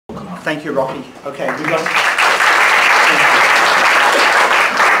Thank you, Rocky. Okay,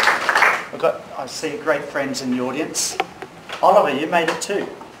 I see great friends in the audience. Oliver, you made it too.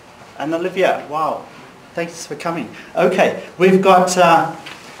 And Olivia, wow. Thanks for coming. Okay, we've got,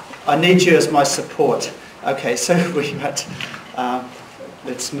 I need you as my support. Okay, so we've got,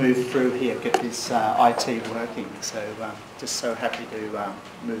 let's move through here, get this IT working. So just so happy to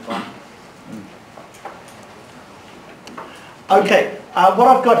move on. Okay, what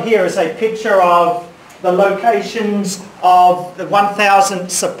I've got here is a picture of the locations of the 1,000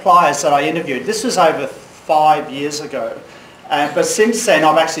 suppliers that I interviewed. This was over 5 years ago. But since then,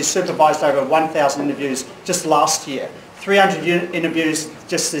 I've actually supervised over 1,000 interviews just last year. 300 interviews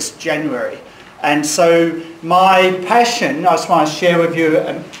just this January. And so my passion, I just want to share with you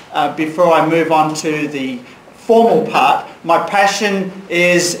before I move on to the formal part, my passion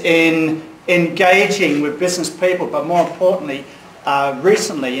is in engaging with business people, but more importantly,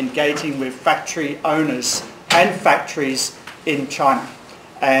 recently engaging with factory owners and factories in China.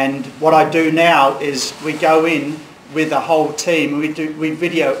 And what I do now is we go in with the whole team, we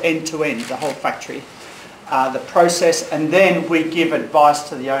video end-to-end, the whole factory, the process, and then we give advice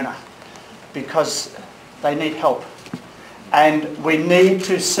to the owner because they need help. And we need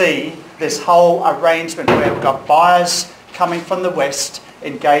to see this whole arrangement where we've got buyers coming from the West,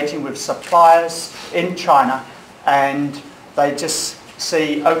 engaging with suppliers in China, and they just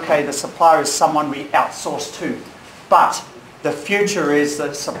see, okay, the supplier is someone we outsource to. But the future is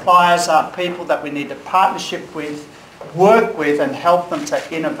that suppliers are people that we need a partnership with, work with, and help them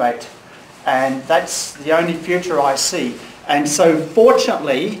to innovate. And that's the only future I see. And so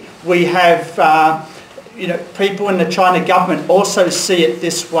fortunately, we have people in the China government also see it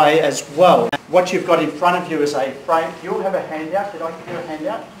this way as well. What you've got in front of you is a frame. Do you all have a handout? Did I give you a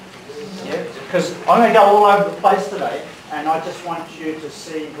handout? Yeah, because I'm going to go all over the place today, and I just want you to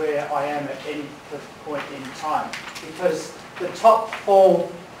see where I am at any point in time. Because the top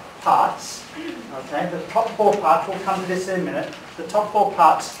 4 parts, okay, the top 4 parts, we'll come to this in a minute, the top 4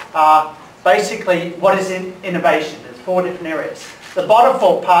 parts are basically what is in innovation. There's 4 different areas. The bottom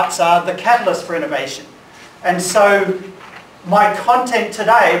 4 parts are the catalyst for innovation. And so my content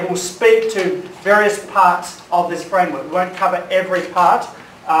today will speak to various parts of this framework. We won't cover every part.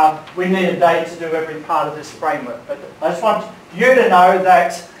 We need a day to do every part of this framework. But I just want you to know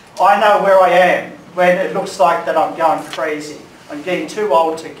that I know where I am when it looks like that I'm going crazy. I'm getting too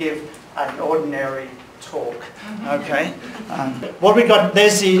old to give an ordinary talk. Okay. What we got,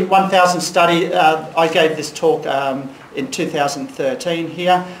 there's the 1,000 study. I gave this talk in 2013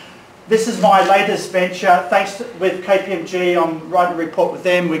 here. This is my latest venture. Thanks with KPMG, I'm writing a report with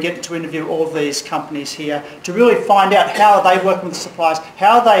them. We get to interview all of these companies here to really find out how are they working with suppliers,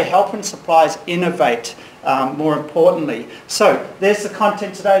 how are they helping suppliers innovate, more importantly. So there's the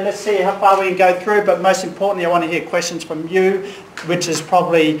content today. Let's see how far we can go through, but most importantly, I want to hear questions from you, which is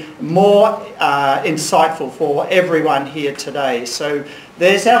probably more insightful for everyone here today. So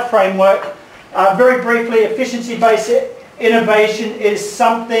there's our framework. Very briefly, efficiency-based innovation is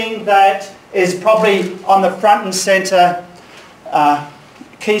something that is probably on the front and centre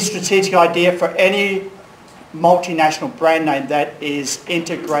key strategic idea for any multinational brand name that is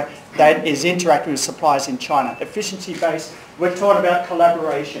interacting with suppliers in China. Efficiency-based, we're talking about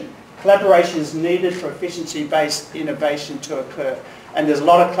collaboration. Collaboration is needed for efficiency-based innovation to occur. And there's a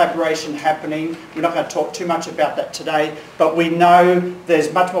lot of collaboration happening. We're not going to talk too much about that today, but we know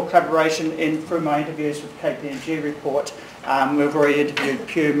there's much more collaboration through my interviews with KPMG report. We've already interviewed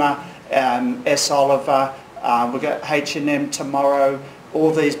Puma, S. Oliver, we've got H&M tomorrow,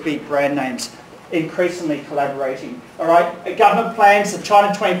 all these big brand names increasingly collaborating. All right, government plans, the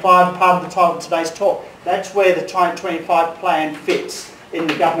China 25, part of the title of today's talk. That's where the China 25 plan fits in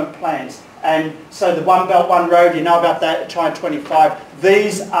the government plans. And so the One Belt, One Road, you know about that, China 25.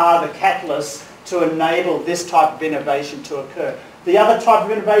 These are the catalysts to enable this type of innovation to occur. The other type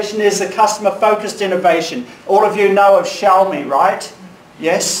of innovation is the customer-focused innovation. All of you know of Xiaomi, right?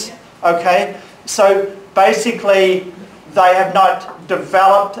 Yes? Okay. So basically, they have not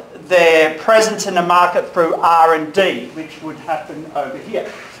developed their presence in the market through R&D, which would happen over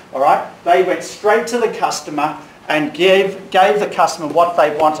here. All right? They went straight to the customer and gave the customer what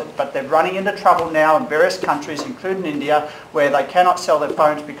they wanted. But they're running into trouble now in various countries, including India, where they cannot sell their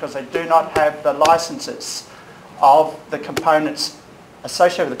phones because they do not have the licenses of the components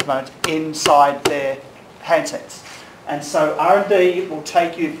associated with the components inside their handsets. And so R&D will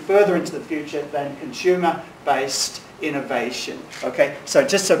take you further into the future than consumer-based innovation. Okay, so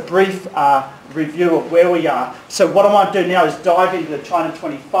just a brief review of where we are. So what I want to do now is dive into the China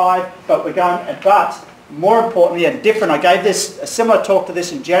 25, but more importantly and different, I gave this a similar talk to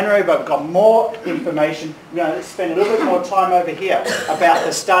this in January, but we've got more information. We're going to spend a little bit more time over here about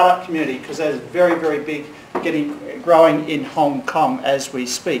the startup community, because that is very, very big, growing in Hong Kong as we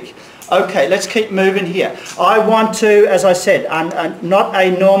speak. Okay, let's keep moving here. I want to, as I said, not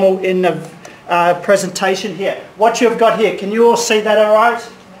a normal in the presentation here. What you've got here, can you all see that all right?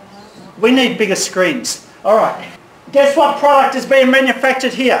 We need bigger screens. All right. Guess what product is being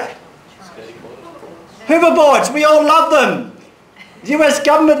manufactured here? Hoverboards. We all love them. The US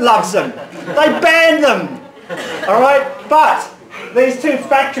government loves them. They banned them. All right? But these two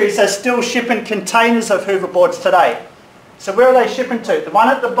factories are still shipping containers of hoverboards today. So where are they shipping to? The one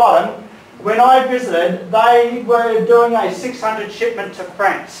at the bottom, when I visited, they were doing a 600 shipment to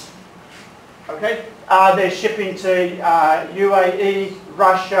France. Okay? They're shipping to UAE,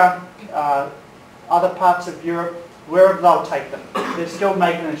 Russia, other parts of Europe, wherever they'll take them. They're still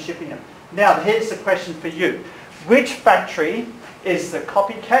making and shipping them. Now, here's the question for you. Which factory is the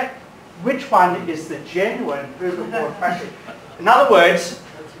copycat? Which one is the genuine hoverboard factory? In other words,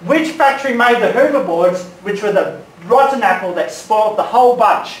 which factory made the hoverboards, which were the rotten apple that spoiled the whole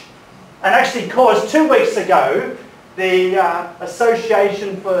bunch, and actually caused 2 weeks ago the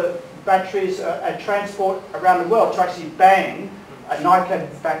Association for Batteries and Transport around the world to actually ban Nikon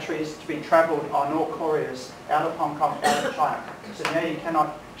batteries to be travelled on all couriers out of Hong Kong, out of China. So now you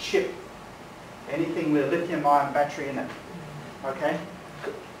cannot ship anything with a lithium-ion battery in it. Okay?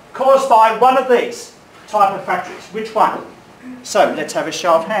 Caused by one of these type of factories. Which one? So let's have a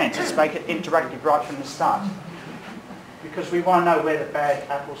show of hands. Let's make it interactive right from the start, because we want to know where the bad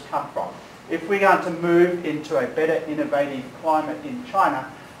apples come from. If we're going to move into a better innovative climate in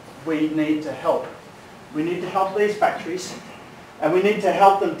China, we need to help. We need to help these factories, and we need to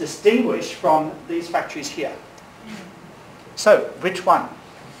help them distinguish from these factories here. So, which one?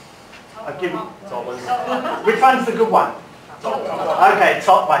 I'll give you, which one's the good one? Okay,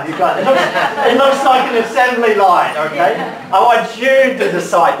 top one, you got it. It looks like an assembly line, okay? I want you to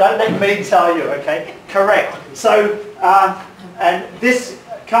decide, don't let me tell you, okay? Correct. So, and this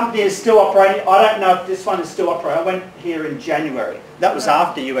company is still operating. I don't know if this one is still operating. I went here in January. That was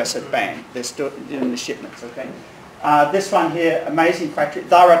after US had banned. They're still doing the shipments, okay? This one here, amazing factory.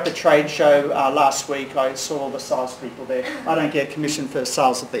 They were at the trade show last week. I saw all the sales people there. I don't get commission for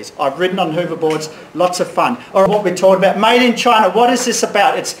sales of these. I've ridden on hoverboards, lots of fun. Or what we're talking about, made in China. What is this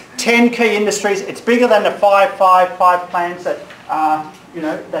about? It's 10 key industries. It's bigger than the five plans that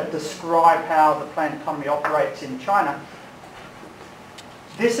that describe how the planned economy operates in China.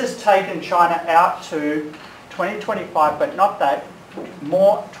 This has taken China out to 2025, but not that.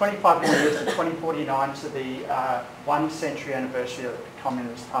 25 more years to 2049 to the 1 century anniversary of the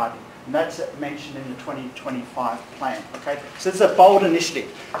Communist Party. And that's mentioned in the 2025 plan. Okay, so it's a bold initiative.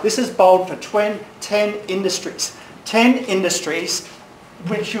 This is bold for 10 industries. 10 industries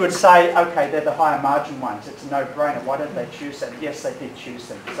which you would say, okay, they're the higher margin ones. It's a no-brainer. Why don't they choose them? Yes, they did choose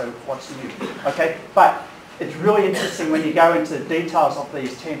them. So what's new? Okay, but it's really interesting when you go into the details of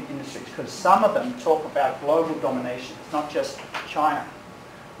these 10 industries, because some of them talk about global domination. It's not just China.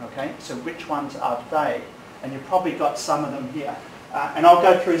 Okay, so which ones are they? And you've probably got some of them here. And I'll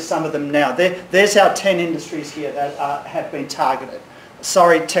go through some of them now. There's our 10 industries here that have been targeted.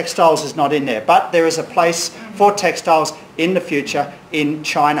 Sorry, textiles is not in there, but there is a place for textiles in the future in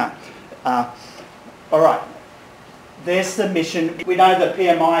China. All right. There's the mission. We know that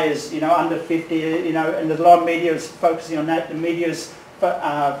PMI is, under 50, and there's a lot of media is focusing on that. The media is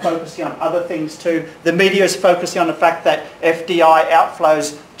focusing on other things too. The media is focusing on the fact that FDI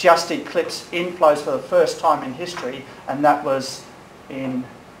outflows just eclipsed inflows for the first time in history, and that was in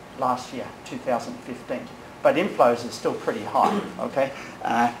last year, 2015. But inflows are still pretty high, okay?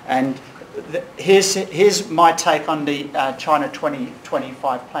 And here's my take on the China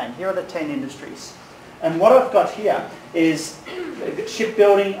 2025 plan. Here are the 10 industries. And what I've got here is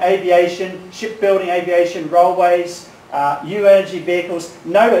shipbuilding, aviation, railways, new energy vehicles.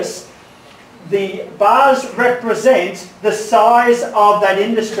 Notice the bars represent the size of that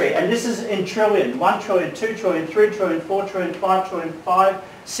industry. And this is in trillion. 1 trillion, 2 trillion, 3 trillion, 4 trillion, 5 trillion,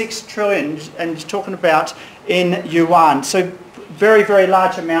 6 trillion. And you're talking about in yuan. So very, very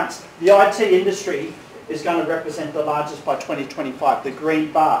large amounts. The IT industry is going to represent the largest by 2025, the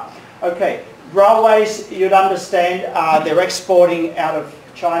green bar. Okay. Railways, you'd understand, they're exporting out of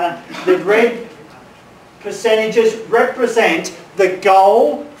China. The red percentages represent the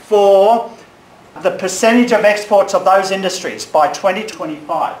goal for the percentage of exports of those industries by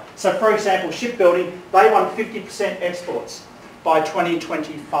 2025. So for example, shipbuilding, they want 50% exports by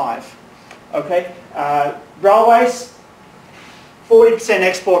 2025. Okay, railways, 40%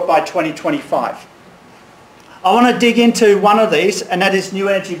 export by 2025. I want to dig into one of these, and that is new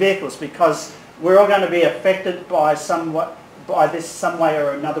energy vehicles, because we're all going to be affected by this some way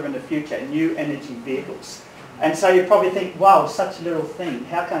or another in the future, new energy vehicles. And so you probably think, wow, such a little thing,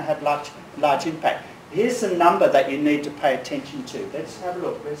 how can it have large impact? Here's the number that you need to pay attention to. Let's have a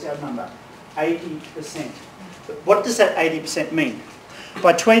look. Where's our number? 80%. What does that 80% mean?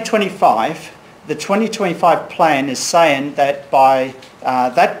 By 2025, the 2025 plan is saying that by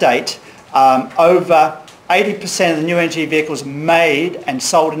that date, over 80% of the new energy vehicles made and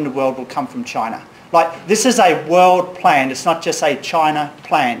sold in the world will come from China. Like, this is a world plan. It's not just a China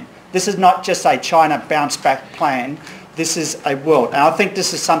plan. This is not just a China bounce back plan. This is a world. And I think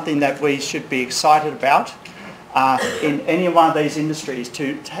this is something that we should be excited about in any one of these industries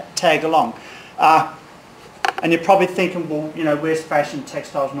to tag along. And you're probably thinking, well, you know, where's fashion,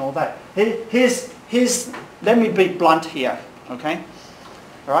 textiles and all that? Let me be blunt here, okay?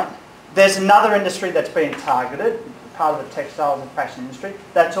 All right? There's another industry that's being targeted, part of the textiles and fashion industry,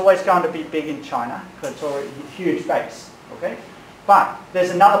 that's always going to be big in China, because it's already a huge base, okay? But there's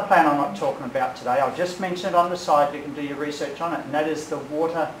another plan I'm not talking about today. I'll just mention it on the side, you can do your research on it, and that is the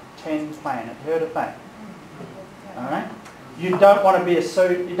Water 10 plan. Have you heard of that? All right? You don't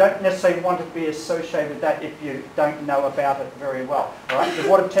necessarily want to be associated with that if you don't know about it very well. All right? The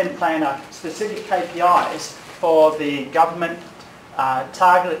Water 10 plan are specific KPIs for the government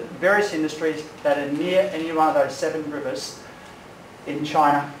targeted various industries that are near any one of those 7 rivers in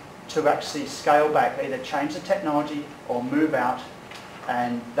China to actually scale back, either change the technology or move out,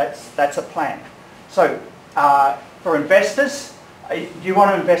 and that's a plan. So for investors, do you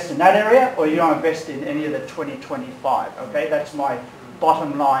want to invest in that area, or you want to invest in any of the 2025? Okay, that's my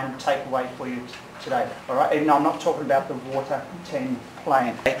bottom line takeaway for you today. All right, even though I'm not talking about the Water 10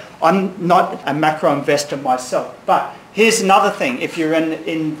 plan. I'm not a macro investor myself, but here's another thing. If you're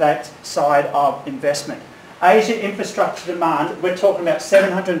in that side of investment, Asia infrastructure demand, we're talking about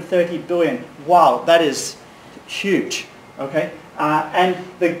 730 billion. Wow, that is huge. Okay, and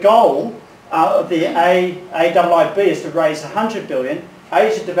the goal of the AIIB is to raise 100 billion,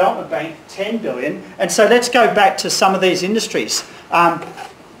 Asia Development Bank 10 billion, and so let's go back to some of these industries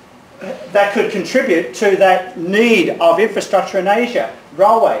that could contribute to that need of infrastructure in Asia,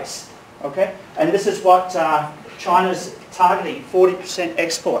 railways, okay? And this is what China's targeting, 40%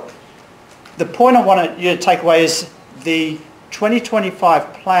 export. The point I want you to take away is the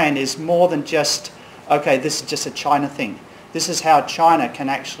 2025 plan is more than just, okay, this is just a China thing. This is how China can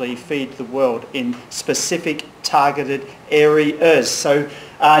actually feed the world in specific targeted areas. So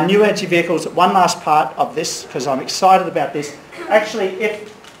new energy vehicles, one last part of this, because I'm excited about this. Actually,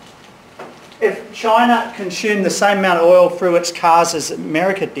 if China consumed the same amount of oil through its cars as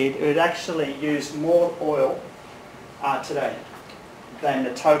America did, it would actually use more oil today than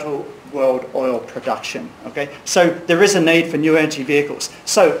the total world oil production. Okay, so there is a need for new energy vehicles.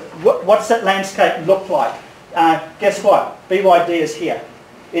 So what's that landscape look like? Guess what? BYD is here.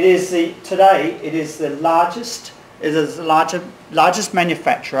 Today it is the largest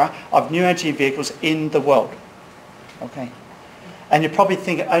manufacturer of new energy vehicles in the world. Okay, and you're probably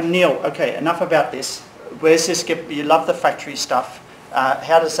thinking, oh Neil, okay, enough about this. Where's this? You love the factory stuff.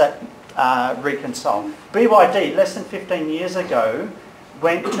 How does that reconcile? BYD, less than 15 years ago,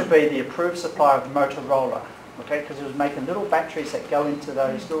 went to be the approved supplier of Motorola. Okay, because it was making little batteries that go into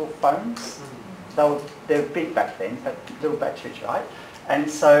those little phones. They were big back then, but little batteries, right? And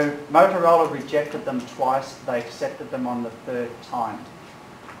so Motorola rejected them twice. They accepted them on the 3rd time,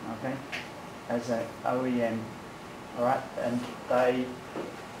 okay, as an OEM, all right? And they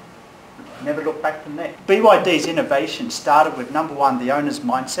never looked back from there. BYD's innovation started with, number one, the owner's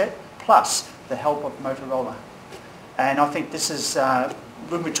mindset, plus the help of Motorola. And I think this is,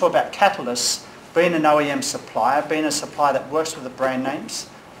 when we talk about catalysts, being an OEM supplier, being a supplier that works with the brand names,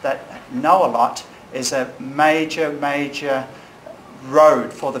 that know a lot, is a major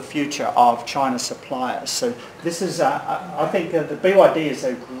road for the future of China suppliers. So this is, I think the BYD is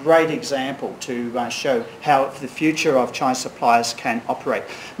a great example to show how the future of China suppliers can operate.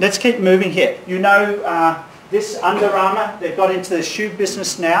 Let's keep moving here. You know this Under Armour, they've got into the shoe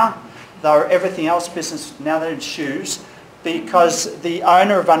business now. They're everything else business, now they're in shoes, because the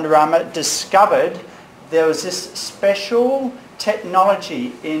owner of Under Armour discovered there was this special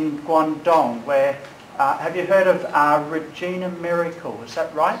technology in Guangdong where, have you heard of Regina Miracle, is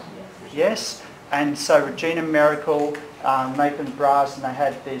that right? Yes. And so Regina Miracle making bras, and they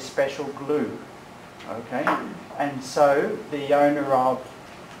had their special glue, okay? And so the owner of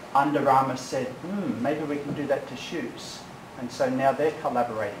Under Armour said, maybe we can do that to shoes. And so now they're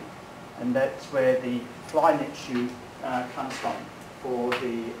collaborating, and that's where the Flyknit shoe comes from. for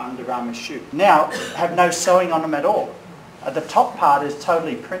the Under Armour shoe. Now, have no sewing on them at all. The top part is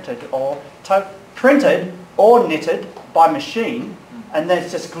totally printed or knitted by machine, and then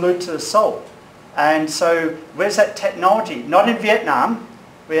it's just glued to the sole. And so where's that technology? Not in Vietnam.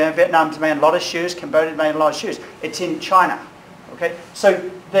 Vietnam's made a lot of shoes, Cambodia made a lot of shoes. It's in China. Okay?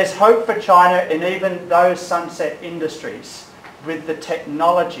 So there's hope for China in even those sunset industries with the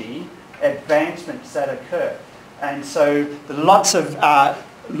technology advancements that occur. And so lots of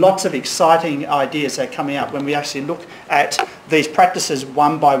exciting ideas are coming up when we actually look at these practices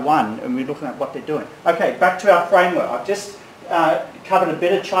one by one and we're looking at what they're doing. Okay, back to our framework. I've just covered a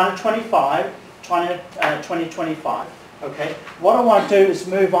bit of China 2025. Okay, what I want to do is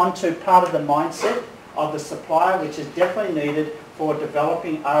move on to part of the mindset of the supplier, which is definitely needed for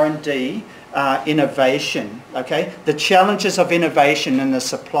developing R&D innovation. Okay, the challenges of innovation in the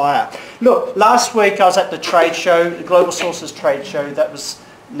supplier. Look, last week I was at the trade show, the Global Sources trade show. That was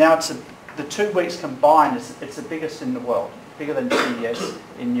now the 2 weeks combined. It's the biggest in the world, bigger than CES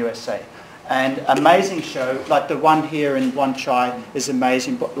in USA. And amazing show, like the one here in Wan Chai is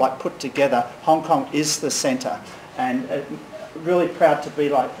amazing, but like put together, Hong Kong is the centre. And really proud to be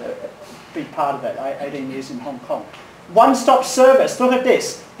part of that, 18 years in Hong Kong. One-stop service, look at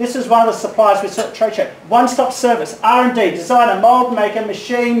this. This is one of the suppliers with trade show. One-stop service, R&D, designer, mould maker,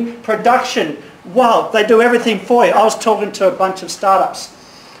 machine, production. Wow, they do everything for you. I was talking to a bunch of startups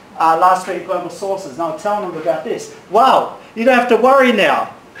last week, Global Sources, and I was telling them about this. Wow, you don't have to worry now.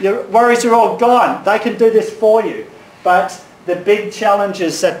 Your worries are all gone. They can do this for you. But the big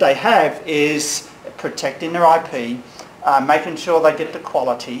challenges that they have is protecting their IP, making sure they get the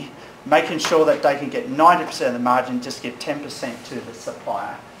quality, making sure that they can get 90% of the margin, just get 10% to the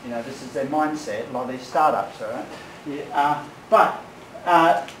supplier. You know, this is their mindset, a lot of these startups, all right? Yeah, but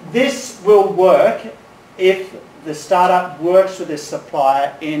this will work if the startup works with this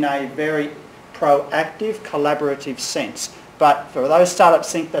supplier in a very proactive, collaborative sense. But for those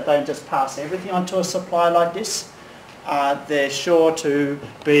startups think that they can just pass everything onto a supplier like this, they're sure to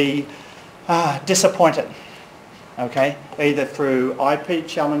be disappointed. Okay, either through IP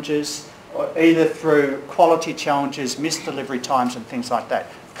challenges or either through quality challenges, missed delivery times and things like that.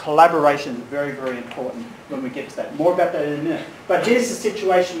 Collaboration is very, very important when we get to that. More about that in a minute. But here's the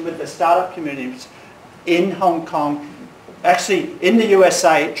situation with the startup communities in Hong Kong, actually in the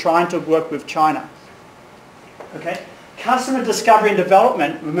USA, trying to work with China. Okay, customer discovery and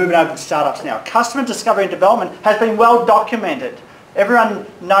development, we're moving over to startups now. Customer discovery and development has been well documented. Everyone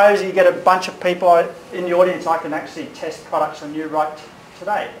knows you get a bunch of people in the audience. I can actually test products on you right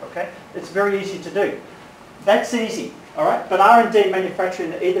today. Okay, it's very easy to do. That's easy, all right. But R&D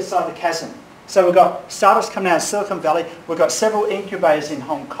manufacturing at either side of the chasm. So we've got startups coming out of Silicon Valley. We've got several incubators in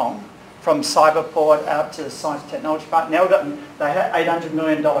Hong Kong, from Cyberport out to the Science Technology Park. Now they had $800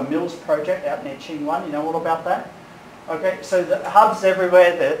 million Mills project out near Tsing Wan. You know all about that. Okay, so the hubs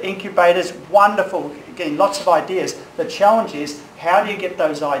everywhere, the incubators, wonderful, getting lots of ideas. The challenge is, how do you get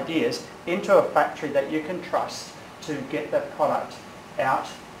those ideas into a factory that you can trust to get that product out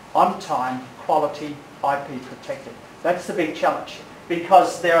on time, quality, IP protected? That's the big challenge,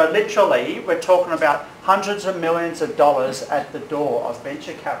 because there are literally, we're talking about hundreds of millions of dollars at the door of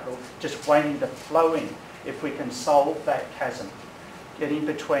venture capital just waiting to flow in if we can solve that chasm, getting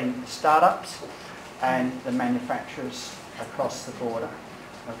between startups and the manufacturers across the border.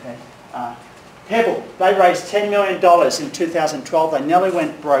 Okay, Pebble, they raised $10 million in 2012. They nearly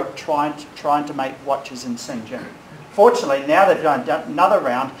went broke trying to make watches in Shenzhen. Fortunately, now they've done another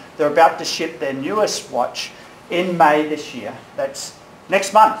round. They're about to ship their newest watch in May this year. That's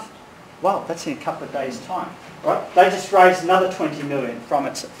next month. Wow, that's in a couple of days' time. Right? They just raised another $20 million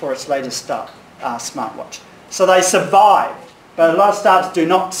for its latest smartwatch. So they survived, but a lot of startups do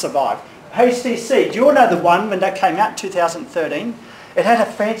not survive. HTC, do you all know the one when that came out in 2013? It had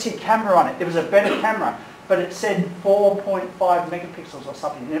a fancy camera on it. It was a better camera, but it said 4.5 megapixels or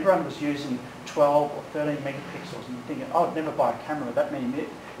something. And everyone was using 12 or 13 megapixels and thinking, oh, I'd never buy a camera with that many.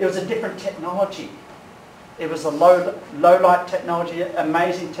 It was a different technology. It was a low light technology,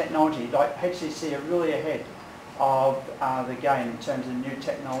 amazing technology. Like HTC are really ahead of the game in terms of new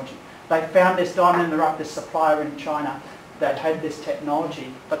technology. They found this diamond in the rough, this supplier in China that had this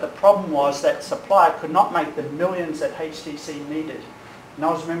technology, but the problem was that supplier could not make the millions that HTC needed. And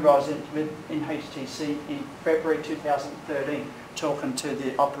I remember I was in HTC in February 2013 talking to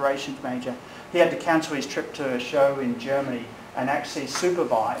the operations manager. He had to cancel his trip to a show in Germany and actually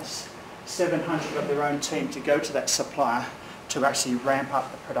supervise 700 of their own team to go to that supplier to actually ramp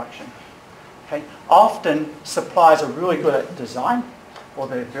up the production. Okay? Often suppliers are really good at design or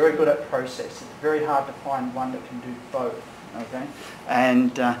they're very good at process. It's very hard to find one that can do both. okay?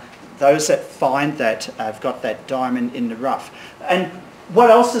 And those that find that have got that diamond in the rough. And what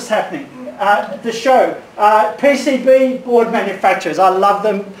else is happening? The show, PCB board manufacturers, I love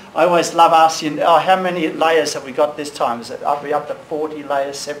them. I always love asking, oh, how many layers have we got this time? Is it up to 40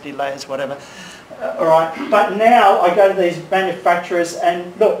 layers, 70 layers, whatever? All right, but now I go to these manufacturers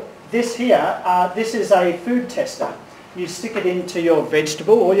and look, this here, this is a food tester. You stick it into your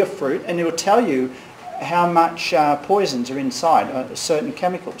vegetable or your fruit and it will tell you how much poisons are inside, certain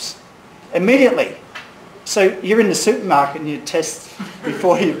chemicals, immediately. So you're in the supermarket and you test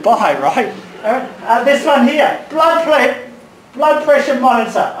before you buy, right? This one here, blood pressure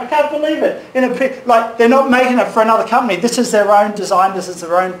monitor. I can't believe it. Like they're not making it for another company. This is their own design. This is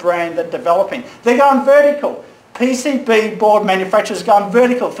their own brand they're developing. They're going vertical. PCB board manufacturers going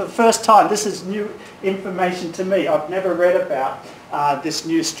vertical for the first time. This is new information to me. I've never read about this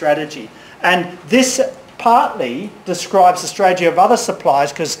new strategy. And this partly describes the strategy of other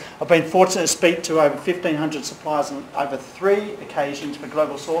suppliers, because I've been fortunate to speak to over 1,500 suppliers on over 3 occasions for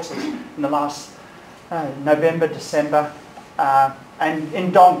Global Sources in the last November, December, and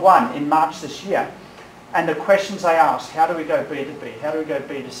in Dongguan in March this year. And the questions they ask, how do we go B2B? How do we go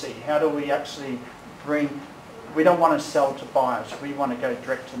B2C? How do we actually we don't want to sell to buyers, we want to go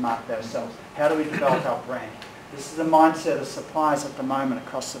direct to market ourselves. How do we develop our brand? This is the mindset of suppliers at the moment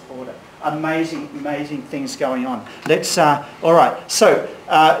across the border. Amazing, amazing things going on. Let's, all right, so,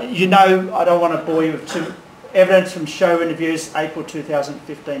 you know, I don't want to bore you with too, evidence from show interviews, April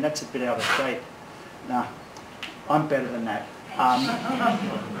 2015, that's a bit out of date. No, I'm better than that.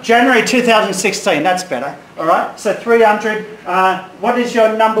 January 2016, that's better, all right? So 300, what is your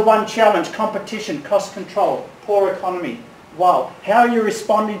 #1 challenge? Competition, cost control, poor economy. Wow, how are you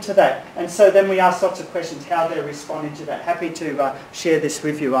responding to that? And so then we ask lots of questions, how they're responding to that. Happy to share this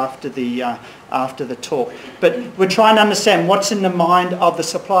with you after the talk. But we're trying to understand what's in the mind of the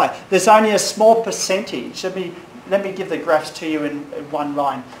supplier. There's only a small percentage. Let me give the graphs to you in one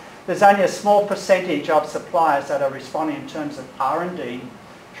line. There's only a small percentage of suppliers that are responding in terms of R&D,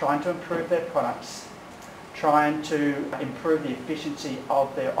 trying to improve their products, trying to improve the efficiency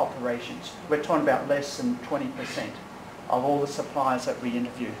of their operations. We're talking about less than 20% of all the suppliers that we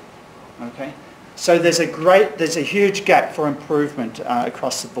interview. Okay, so there's a huge gap for improvement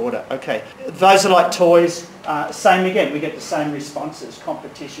across the border. Okay, those are like toys. Same again, we get the same responses: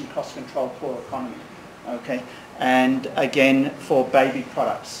 competition, cost control, poor economy. Okay, and again for baby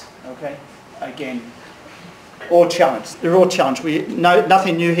products. Okay, again, all challenged. They're all challenged.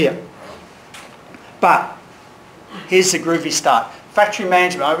 Nothing new here. But here's the groovy start. Factory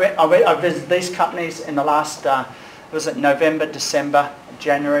management. I visited these companies in the last. Was it November, December,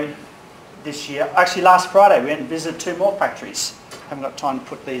 January this year? Actually, last Friday we went and visited 2 more factories. Haven't got time to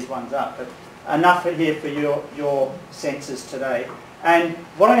put these ones up, but enough here for your senses today. And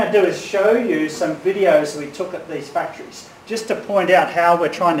what I'm going to do is show you some videos we took at these factories, just to point out how we're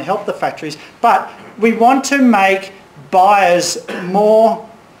trying to help the factories. But we want to make buyers more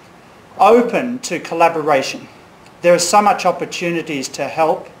open to collaboration. There are so much opportunities to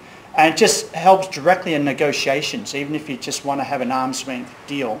help. And it just helps directly in negotiations, even if you just want to have an arm's length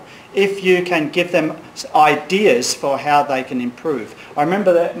deal. If you can give them ideas for how they can improve. I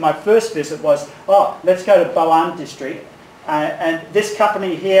remember that my first visit was, oh, let's go to Boan district. And this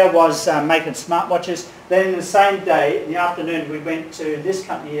company here was making smartwatches. Then in the same day, in the afternoon, we went to this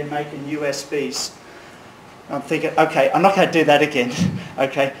company here making USBs. I'm thinking, okay, I'm not going to do that again.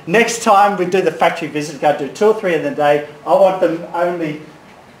 Okay, next time we do the factory visit, go do 2 or 3 in the day. I want them only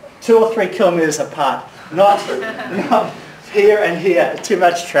 2 or 3 kilometres apart, not here and here. Too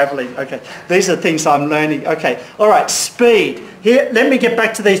much travelling. Okay, these are things I'm learning. Okay, all right, speed. Here, let me get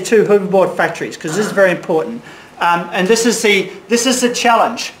back to these 2 hoverboard factories, because this is very important. And this is the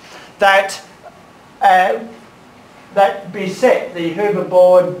challenge that beset the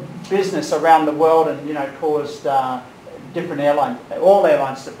hoverboard business around the world, and caused different all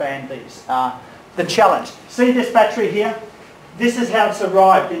airlines to ban these. The challenge. See this battery here? This is how it's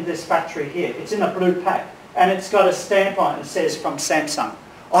arrived in this factory here. It's in a blue pack, and it's got a stamp on it that says from Samsung.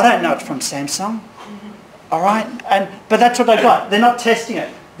 I don't know it's from Samsung. All right, but that's what they got. They're not testing it.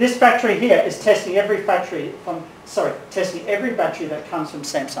 This factory here is testing every battery that comes from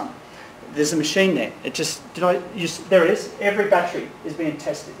Samsung. There's a machine there. It just there it is. Every battery is being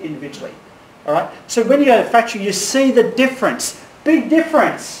tested individually. All right. So when you go to the factory, you see the difference, big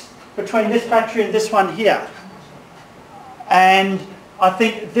difference between this battery and this one here. And I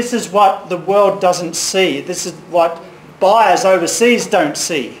think this is what the world doesn't see. This is what buyers overseas don't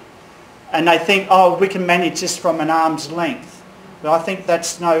see. And they think, oh, we can manage this from an arm's length. But I think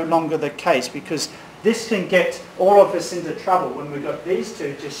that's no longer the case, because This can get all of us into trouble when we've got these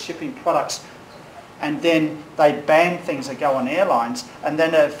two just shipping products and then they ban things that go on airlines and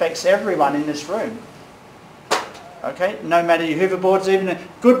then it affects everyone in this room. Okay, no matter your hoverboards, even a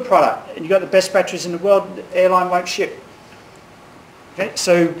good product, and you've got the best batteries in the world, the airline won't ship. Okay,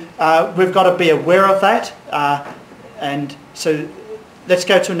 so we've got to be aware of that, and so let's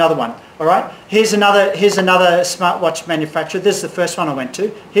go to another one. All right, here's another smartwatch manufacturer. This is the first one I went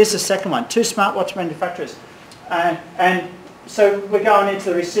to. Here's the second one. 2 smartwatch manufacturers, and so we're going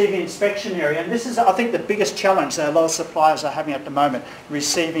into the receiving inspection area, and this is, I think, the biggest challenge that a lot of suppliers are having at the moment: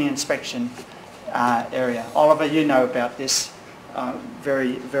 receiving inspection area. Oliver, you know about this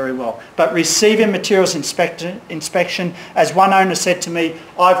very, very well. But receiving materials inspection, as one owner said to me,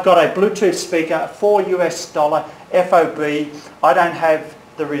 I've got a Bluetooth speaker, $4 FOB. I don't have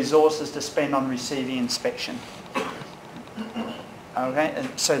the resources to spend on receiving inspection. Okay, and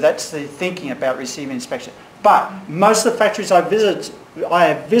so that's the thinking about receiving inspection. But most of the factories I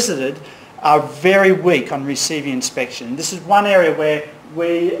have visited are very weak on receiving inspection. This is one area where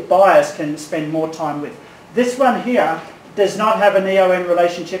we buyers can spend more time with. This one here does not have an EOM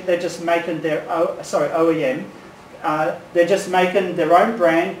relationship. They're just making their OEM. They're just making their own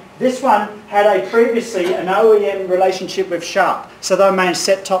brand. This one had previously an OEM relationship with Sharp. So they made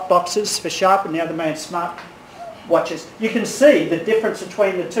set-top boxes for Sharp, and now they made smart watches. You can see the difference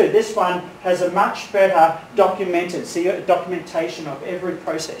between the two. This one has a much better documentation of every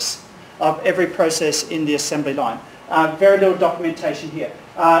process in the assembly line. Very little documentation here.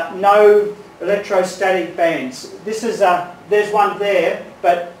 No electrostatic bands. This is there's one there,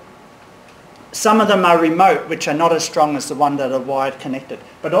 but some of them are remote, which are not as strong as the one that are wired connected.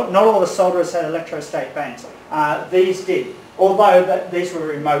 But not all the solderers had electrostatic bands. These did, although these were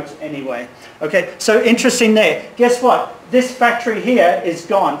remote anyway. Okay, so interesting there. Guess what? This factory here is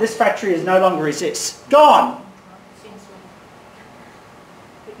gone. This factory is no longer exists. Gone.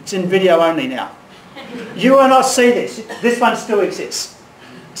 It's in video only now. You will not see this. This one still exists.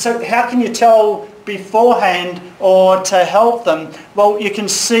 So how can you tell beforehand or to help them? Well, you can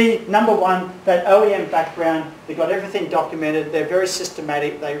see, number one, that OEM background. They've got everything documented. They're very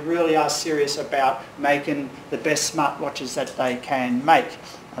systematic. They really are serious about making the best smartwatches that they can make.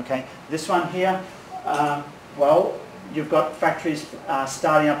 Okay, this one here, well, you've got factories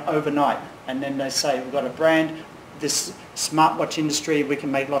starting up overnight, and then they say, we've got a brand, this smartwatch industry, we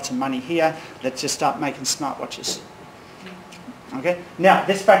can make lots of money here, let's just start making smartwatches. Okay, now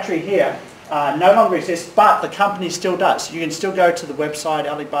this factory here no longer exists, but the company still does. You can still go to the website,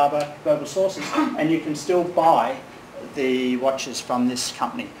 Alibaba Global Sources, and you can still buy the watches from this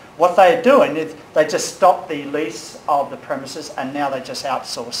company. What they're doing is they just stop the lease of the premises, and now they just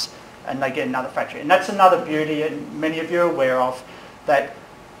outsource and they get another factory. And that's another beauty, and many of you are aware of, that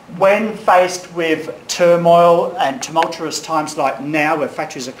when faced with turmoil and tumultuous times like now where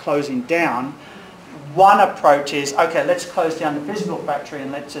factories are closing down, one approach is, okay, let's close down the physical factory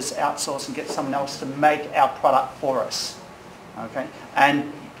and let's just outsource and get someone else to make our product for us. Okay,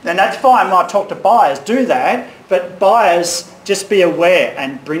 and that's fine when I talk to buyers, do that, but buyers, just be aware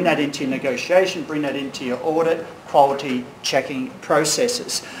and bring that into your negotiation, bring that into your audit, quality checking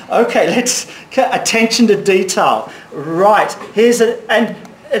processes. Okay, let's get attention to detail. Right, and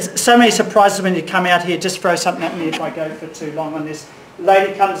it's so many surprises when you come out here. Just throw something at me if I go for too long on this.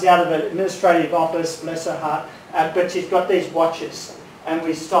 Lady comes out of an administrative office, bless her heart, but she's got these watches, and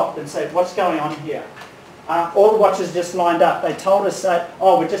we stopped and said, what's going on here? All the watches just lined up. They told us that,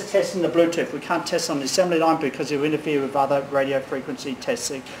 oh, we're just testing the Bluetooth. We can't test on the assembly line because it will interfere with other radio frequency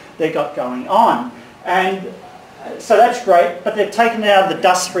testing they got going on. And so that's great, but they've taken it out of the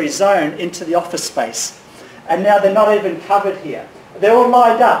dust-free zone into the office space. And now they're not even covered here. They're all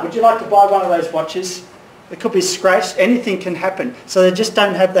lined up. Would you like to buy one of those watches? It could be scratched. Anything can happen. So they just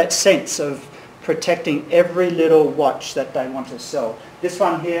don't have that sense of protecting every little watch that they want to sell. This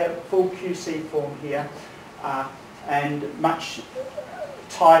one here, full QC form here, and much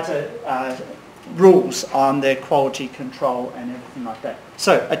tighter rules on their quality control and everything like that.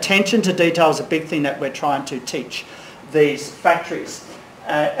 So attention to detail is a big thing that we're trying to teach these factories.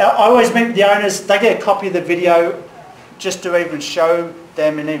 I always meet the owners, they get a copy of the video just to even show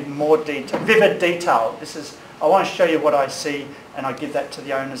them in even more detail, vivid detail. This is, I want to show you what I see, and I give that to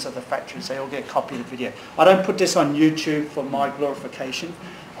the owners of the factories. They all get a copy of the video. I don't put this on YouTube for my glorification.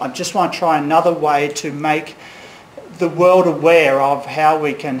 I just want to try another way to make the world aware of how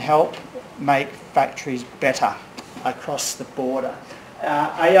we can help make factories better across the border.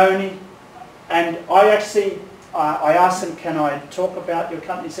 AONI, and I actually, I asked them, can I talk about your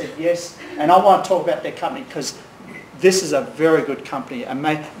company? They said yes, and I want to talk about their company because this is a very good company, and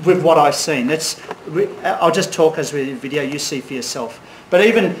with what I've seen. I'll just talk as with the video, you see for yourself. But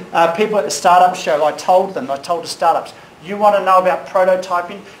even people at the startup show, I told the startups, you want to know about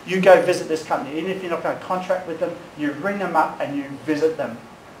prototyping, you go visit this company. Even if you're not going to contract with them, you ring them up and you visit them.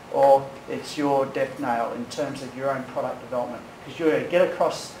 Or it's your death nail in terms of your own product development. Because you're going to get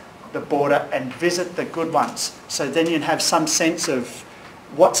across the border and visit the good ones. So then you have some sense of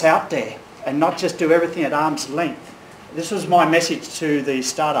what's out there and not just do everything at arm's length. This was my message to the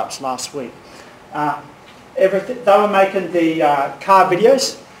startups last week. They were making the car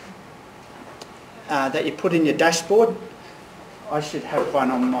videos that you put in your dashboard. I should have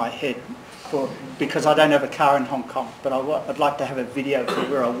one on my head because I don't have a car in Hong Kong, but I'd like to have a video for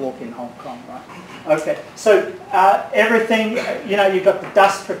where I walk in Hong Kong, right? Okay, so everything, you've got the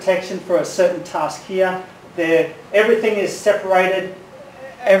dust protection for a certain task here. Everything is separated.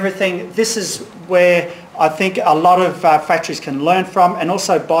 This is where I think a lot of factories can learn from, and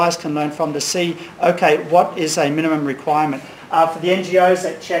also buyers can learn from, to see, okay, what is a minimum requirement. For the NGOs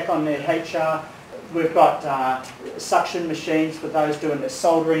that check on their HR, we've got suction machines for those doing the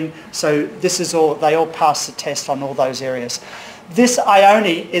soldering. So this is they all pass the test on all those areas. This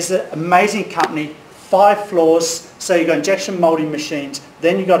Ioni is an amazing company, 5 floors. So you've got injection molding machines,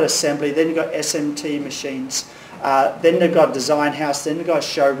 then you've got assembly, then you've got SMT machines, then they've got a design house, then they've got a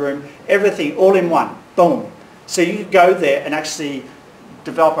showroom, everything all in one, boom. So you can go there and actually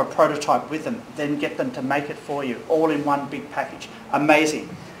develop a prototype with them, then get them to make it for you, all in one big package. Amazing.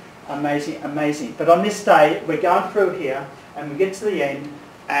 Amazing, amazing. But on this day, we're going through here and we get to the end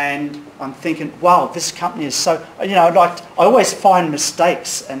and I'm thinking, wow, this company is so, I always find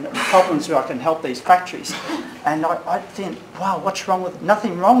mistakes and problems where I can help these factories. And I think, wow, what's wrong with,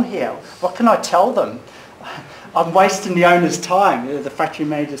 nothing wrong here. What can I tell them? I'm wasting the owner's time, the factory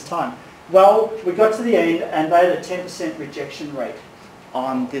manager's time. Well, we got to the end and they had a 10% rejection rate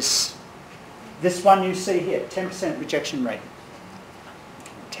on this one you see here, 10% rejection rate.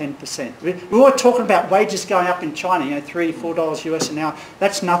 10%. We were talking about wages going up in China, $3 to $4 US an hour.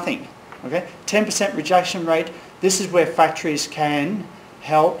 That's nothing. Okay, 10% rejection rate. This is where factories can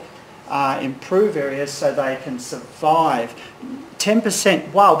help improve areas so they can survive.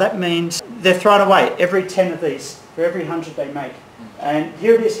 10%. Wow, that means they're thrown away. Every 10 of these for every 100 they make. And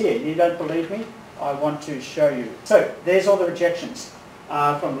here it is. Here. You don't believe me? I want to show you. So there's all the rejections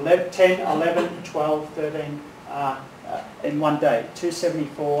from 10, 11, 12, 13. In one day,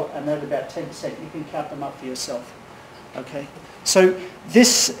 274, and they're about 10%. You can count them up for yourself. Okay, so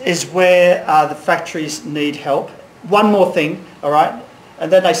this is where the factories need help. One more thing, all right?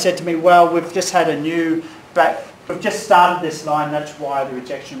 And then they said to me, well, we've just had we've just started this line, that's why the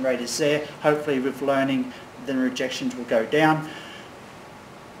rejection rate is there. Hopefully with learning, then rejections will go down.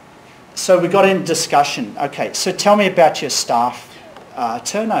 So we got in discussion. Okay, so tell me about your staff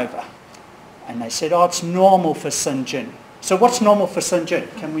turnover. And they said, oh, it's normal for Shenzhen. So what's normal for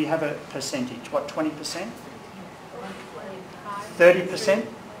Shenzhen? Can we have a percentage? What, 20%? 30%?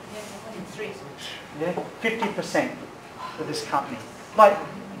 Yeah, 50% for this company. Like,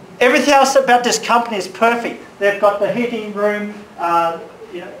 everything else about this company is perfect. They've got the heating room,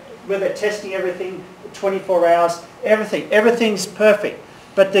 where they're testing everything, 24 hours, everything. Everything's perfect.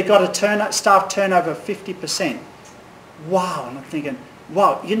 But they've got a staff turnover of 50%. Wow, and I'm thinking,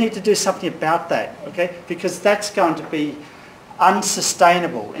 wow, you need to do something about that, okay? Because that's going to be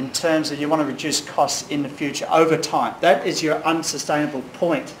unsustainable in terms of you want to reduce costs in the future over time. That is your unsustainable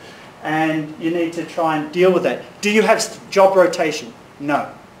point. And you need to try and deal with that. Do you have job rotation?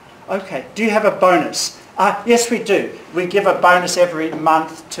 No. Okay. Do you have a bonus? Yes, we do. We give a bonus every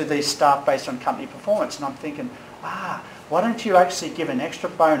month to the staff based on company performance. And I'm thinking, why don't you actually give an extra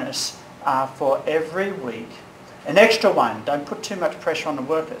bonus for every week? An extra one. Don't put too much pressure on the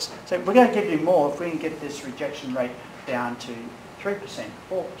workers. So we're going to give you more if we can get this rejection rate down to 3%,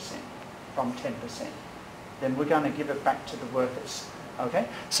 4% from 10%. Then we're going to give it back to the workers. Okay?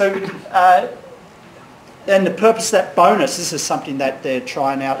 So, and the purpose of that bonus, this is something that they're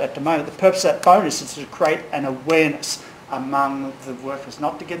trying out at the moment, the purpose of that bonus is to create an awareness among the workers,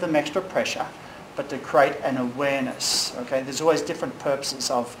 not to give them extra pressure, but to create an awareness. Okay? There's always different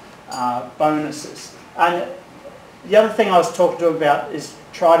purposes of bonuses. And the other thing I was talking to them about is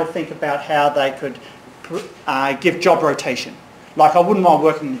try to think about how they could give job rotation. Like, I wouldn't mind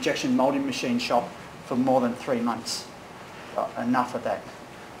working in an injection molding machine shop for more than 3 months. Enough of that.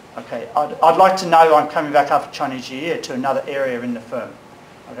 Okay, I'd like to know I'm coming back after Chinese New Year to another area in the firm.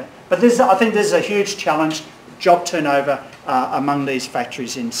 Okay, but I think there's a huge challenge, job turnover among these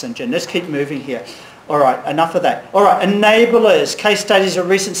factories in Shenzhen. Let's keep moving here. All right, enough of that. All right, enablers, case studies of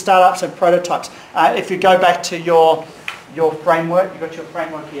recent startups and prototypes. If you go back to your framework, you've got your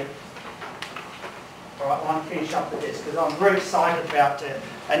framework here. All right, I want to finish up with this because I'm very excited about it.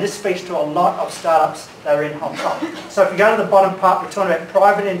 And this speaks to a lot of startups that are in Hong Kong. So if you go to the bottom part, we're talking about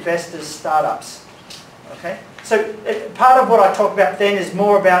private investors startups. Okay? So part of what I talk about then is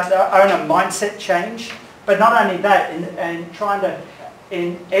more about the owner mindset change. But not only that, and trying to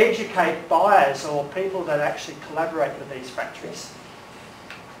educate buyers or people that actually collaborate with these factories.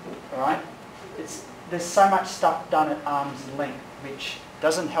 All right? There's so much stuff done at arm's length, which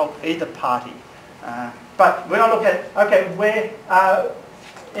doesn't help either party. But when I look at, okay, where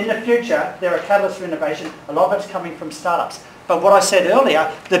in the future there are catalysts for innovation, a lot of it's coming from startups. But what I said earlier,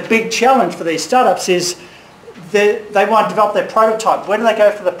 the big challenge for these startups is they want to develop their prototype. Where do they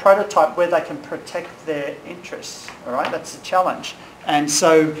go for the prototype where they can protect their interests? All right, that's the challenge. And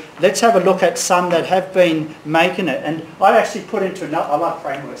so let's have a look at some that have been making it. And I actually put into another, I like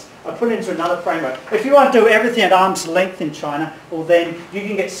frameworks, I put into another framework. If you want to do everything at arm's length in China, well then you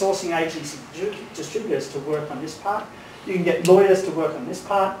can get sourcing agents and distributors to work on this part. You can get lawyers to work on this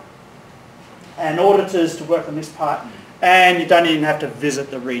part, and auditors to work on this part, and you don't even have to visit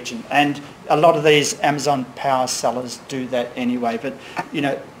the region. And a lot of these Amazon power sellers do that anyway, but you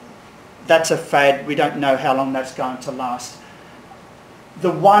know, that's a fad. We don't know how long that's going to last. The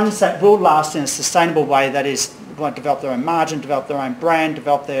ones that will last in a sustainable way, that is, want to develop their own margin, develop their own brand,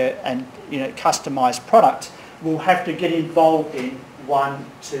 develop their customized product, will have to get involved in 1,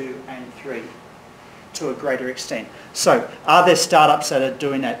 2, and 3 to a greater extent. So, are there startups that are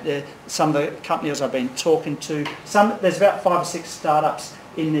doing that? Some of the companies I've been talking to, there's about 5 or 6 startups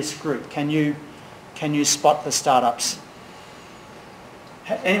in this group. Can you spot the startups?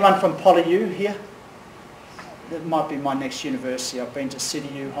 Anyone from PolyU here? That might be my next university. I've been to City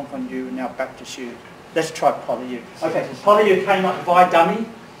U, Hong Kong U, and now Baptist U. Let's try PolyU. Okay, PolyU came up by dummy.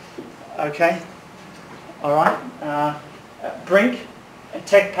 Okay, all right. Brink,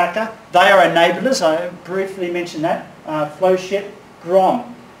 TechPacker, they are enablers. I briefly mentioned that. Flowship,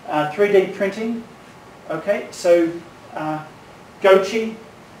 Grom, 3D printing. Okay, so Gochi.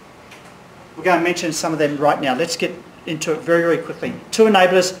 We're going to mention some of them right now. Let's get into it very, very quickly. 2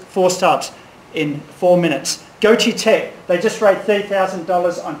 enablers, 4 startups in 4 minutes. Gochi Tech, they just raised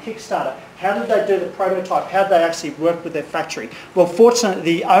 $30,000 on Kickstarter. How did they do the prototype? How did they actually work with their factory? Well, fortunately,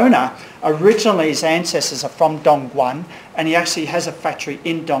 the owner, originally his ancestors are from Dongguan, and he actually has a factory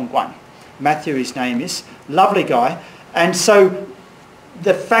in Dongguan. Matthew, his name is. Lovely guy. And so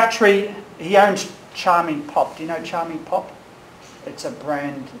the factory, he owns Charming Pop. Do you know Charming Pop? It's a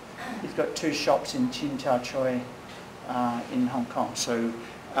brand. He's got 2 shops in Tsim Tau Choi in Hong Kong. So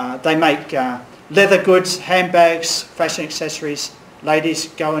they make leather goods, handbags, fashion accessories. Ladies,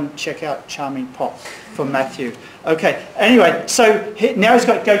 go and check out Charming Pop for Matthew. Okay, anyway, so now he's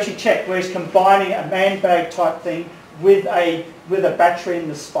got Gochi Tech, where he's combining a man bag type thing with a battery in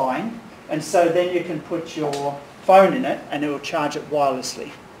the spine. And so then you can put your phone in it and it will charge it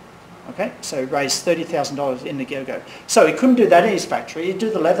wirelessly. Okay, so he raised $30,000 in the get-go. So he couldn't do that in his factory. He'd do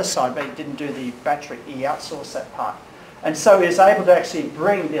the leather side, but he didn't do the battery. He outsourced that part. And so he was able to actually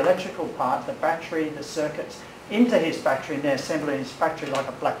bring the electrical part, the battery, the circuits, into his factory, and they're assembled in his factory like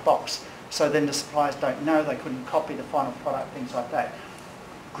a black box. So then the suppliers don't know, they couldn't copy the final product, things like that.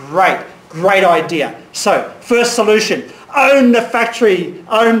 Great idea. So, first solution, own the factory,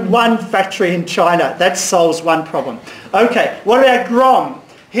 own one factory in China. That solves one problem. Okay, what about Grom?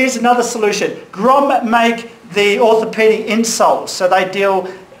 Here's another solution. Grom make the orthopedic insoles, so they deal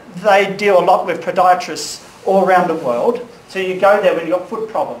a lot with podiatrists all around the world. So you go there when you've got foot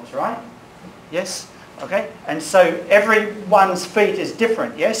problems, right? Yes? Okay? And so everyone's feet is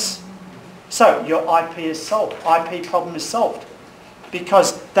different, yes? So your IP is solved. IP problem is solved.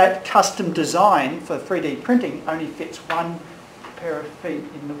 Because that custom design for 3D printing only fits one pair of feet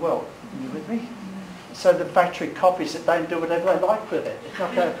in the world. Are you with me? So the factory copies it, they do whatever they like with it. It's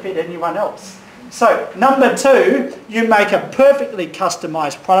not going to fit anyone else. So, number 2, you make a perfectly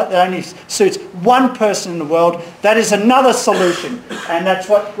customised product that only suits one person in the world. That is another solution, and that's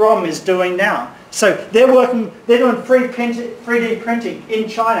what Grom is doing now. So they're doing 3D printing in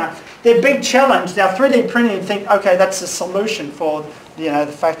China. Their big challenge, now 3D printing, you think, okay, that's a solution for the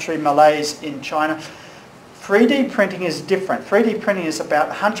factory malaise in China. 3D printing is different. 3D printing is about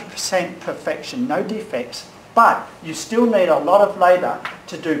 100% perfection, no defects. But you still need a lot of labour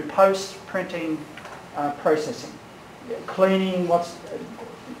to do post-printing processing, cleaning what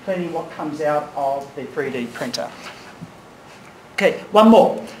comes out of the 3D printer. Okay, one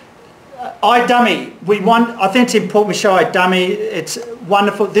more. iDummy, I think it's important we show iDummy. It's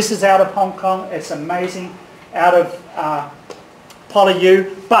wonderful. This is out of Hong Kong. It's amazing, out of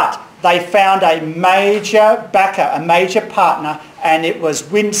PolyU. But they found a major backer, a major partner, and it was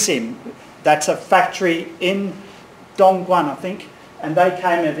WinSim. That's a factory in Dongguan, I think. And they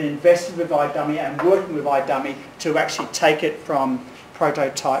came and invested with iDummy and working with iDummy to actually take it from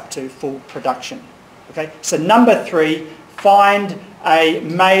prototype to full production. Okay, so number 3, find a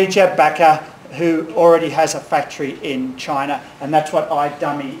major backer who already has a factory in China, and that's what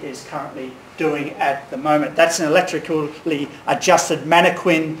iDummy is currently doing at the moment. That's an electrically adjusted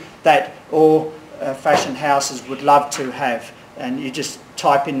mannequin that all fashion houses would love to have, and you just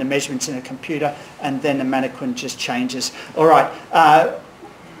type in the measurements in a computer and then the mannequin just changes. All right,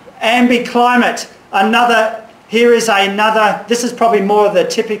 AmbiClimate, here is another, this is probably more of the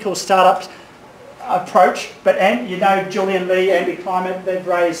typical startup approach, but you know Julian Lee, AmbiClimate, they've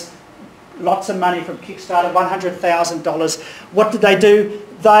raised lots of money from Kickstarter, $100,000. What did they do?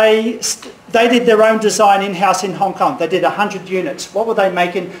 They did their own design in-house in Hong Kong. They did 100 units. What were they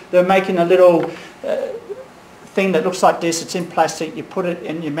making? They were making a little thing that looks like this. It's in plastic. You put it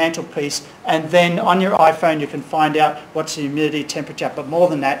in your mantelpiece, and then on your iPhone you can find out what's the humidity, temperature, but more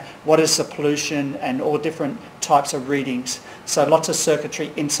than that, what is the pollution and all different types of readings. So lots of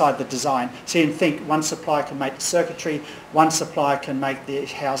circuitry inside the design. So you can think one supplier can make the circuitry, one supplier can make the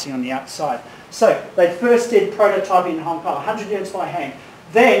housing on the outside. So they first did prototyping in Hong Kong, 100 units by hand.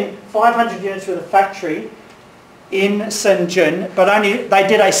 Then 500 units with a factory in Shenzhen, but they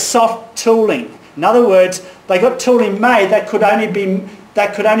did a soft tooling. In other words, they got tooling made that could only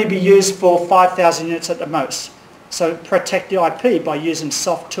be used for 5,000 units at the most. So protect the IP by using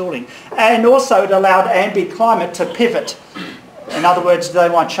soft tooling. And also it allowed AmbiClimate to pivot. In other words, if they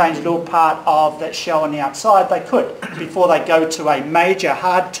want to change a little part of that shell on the outside, they could before they go to a major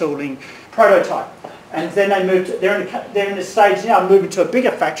hard tooling prototype. And then they moved, they're in the stage now moving to a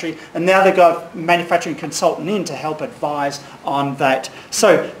bigger factory, and now they've got a manufacturing consultant in to help advise on that.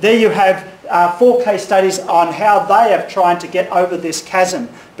 So there you have 4 case studies on how they have tried to get over this chasm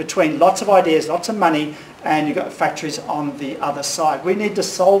between lots of ideas, lots of money, and you've got factories on the other side. We need to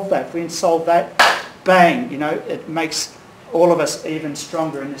solve that. If we can solve that, bang, you know, it makes all of us even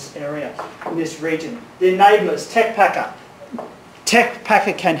stronger in this area, in this region. The enablers, TechPacker.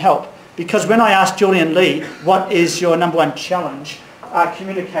 TechPacker can help. Because when I asked Julian Lee, what is your #1 challenge?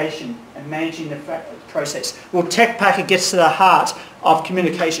 Communication and managing the process. Well, TechPacker gets to the heart of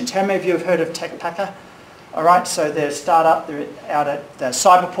communications. How many of you have heard of TechPacker? All right, so they're a startup. They're out at the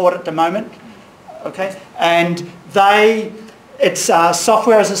Cyberport at the moment. Okay, and it's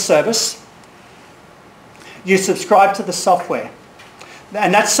software as a service. You subscribe to the software,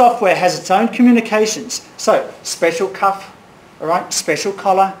 and that software has its own communications. So special cuff, all right, special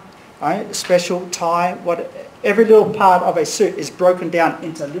collar. Right, special tie, every little part of a suit is broken down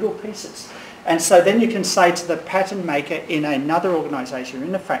into little pieces. And so then you can say to the pattern maker in another organisation,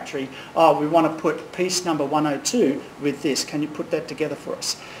 in a factory, oh, we want to put piece number 102 with this. Can you put that together for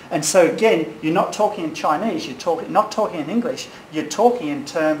us? And so again, you're not talking in Chinese, not talking in English, you're talking in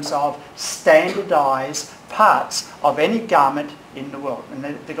terms of standardised parts of any garment in the world. And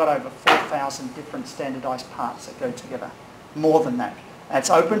they've got over 4,000 different standardised parts that go together, more than that. It's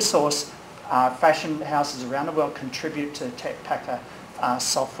open source. Fashion houses around the world contribute to TechPacker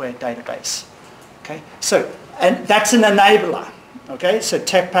software database. Okay, so and that's an enabler. Okay, so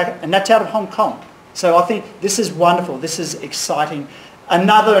TechPacker, and that's out of Hong Kong. So I think this is wonderful. This is exciting.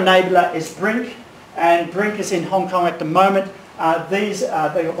 Another enabler is Brink, and Brink is in Hong Kong at the moment. They've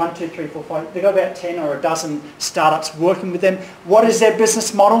got 1, 2, 3, 4, 5. They've got about 10 or a dozen startups working with them. What is their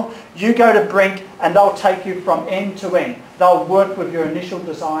business model? You go to Brink and they'll take you from end to end. They'll work with your initial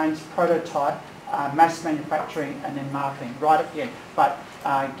designs, prototype, mass manufacturing, and then marketing right at the end. But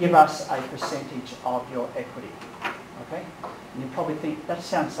give us a percentage of your equity. Okay? And you probably think, that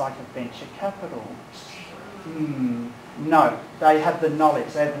sounds like a venture capital. No, they have the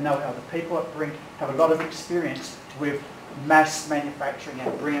knowledge, they have the know-how. The people at Brink have a lot of experience with mass manufacturing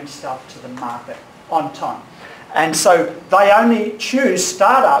and bringing stuff to the market on time. And so they only choose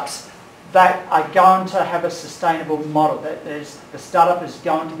startups that are going to have a sustainable model, that the startup is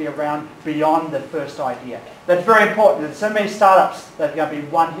going to be around beyond the first idea. That's very important. There's so many startups that are going to be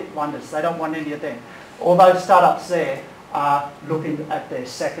one-hit wonders. They don't want any of them. All those startups there are looking at their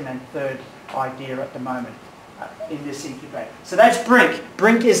second and third idea at the moment in this incubator. So that's Brink.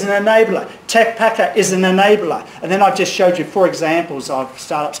 Brink is an enabler. TechPacker is an enabler. And then I've just showed you 4 examples of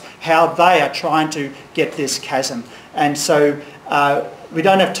startups, how they are trying to get this chasm. And so we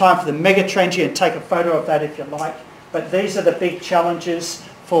don't have time for the mega trend. You can take a photo of that if you like. But these are the big challenges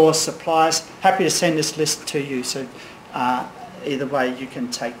for suppliers. Happy to send this list to you, so either way you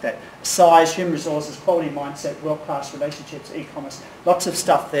can take that. Size, human resources, quality mindset, world-class relationships, e-commerce, lots of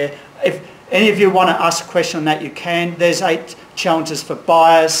stuff there. If any of you want to ask a question on that, you can. There's 8 challenges for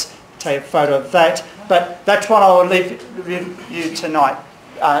buyers. Take a photo of that. But that's what I will leave with you tonight,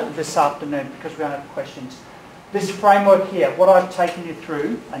 this afternoon, because we don't have questions. This framework here, what I've taken you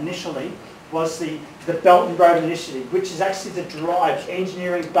through initially was the Belt and Road Initiative, which is actually to drive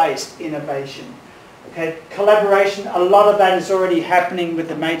engineering-based innovation. Okay, collaboration, a lot of that is already happening with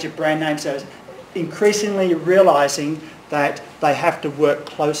the major brand names. So increasingly realising that they have to work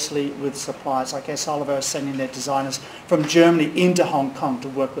closely with suppliers. Like S. Oliver is sending their designers from Germany into Hong Kong to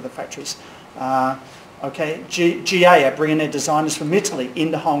work with the factories. Okay, GA are bringing their designers from Italy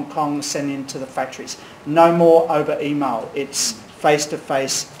into Hong Kong, sending to the factories. No more over email. It's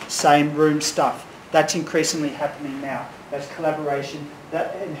face-to-face, same room stuff. That's increasingly happening now. That's collaboration.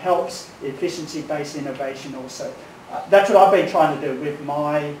 That helps efficiency-based innovation also. That's what I've been trying to do with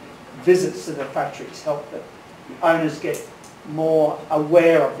my visits to the factories, help the owners get more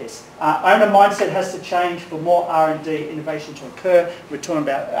aware of this. Owner mindset has to change for more R&D innovation to occur. We're talking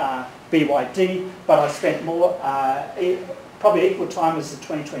about BYD, but I spent more, probably equal time as the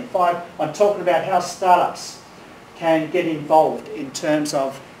 2025, on talking about how startups can get involved in terms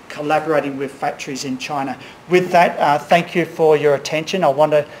of collaborating with factories in China. With that, thank you for your attention. I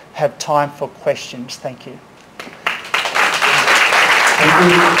want to have time for questions. Thank you. Thank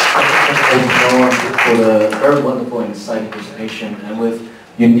you for the very wonderful and exciting presentation and with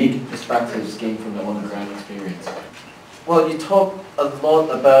unique perspectives gained from the on-the-ground experience. Well, you talk a lot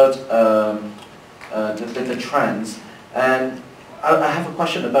about the trends, and I have a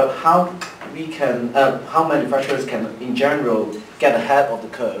question about how we can, how manufacturers can, in general, get ahead of the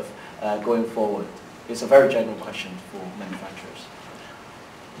curve going forward. It's a very general question for manufacturers.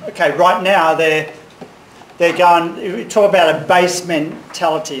 Okay, right now they're going, we talk about a base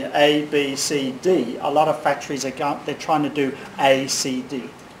mentality, A, B, C, D. A lot of factories are going, they're trying to do A, C, D.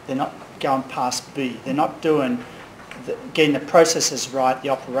 They're not going past B. They're not doing, getting the processes right, the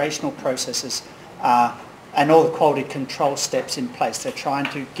operational processes, and all the quality control steps in place. They're trying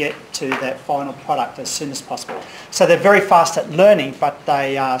to get to that final product as soon as possible. So they're very fast at learning, but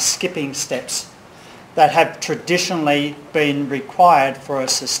they are skipping steps that have traditionally been required for a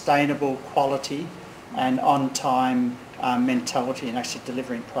sustainable quality and on-time mentality and actually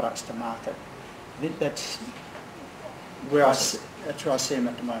delivering products to market. I think that's where I see them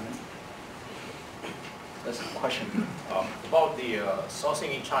at the moment. That's a question. About the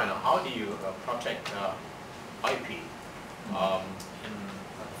sourcing in China, how do you protect IP? And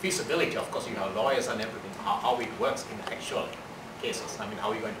feasibility, of course, you have lawyers and everything. How it works in actual cases? I mean,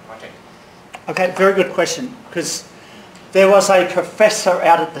 how are you going to protect it? Okay, very good question, because there was a professor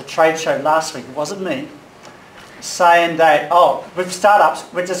out at the trade show last week, it wasn't me, saying that, oh, with startups,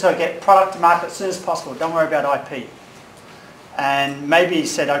 we're just going to get product to market as soon as possible, don't worry about IP. And maybe he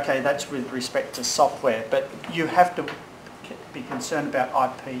said, okay, that's with respect to software, but you have to be concerned about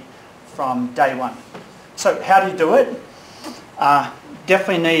IP from day one. So how do you do it?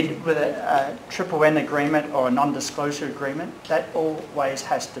 Definitely need with a triple N agreement or a non-disclosure agreement. That always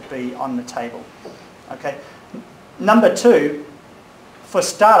has to be on the table. Okay. Number two, for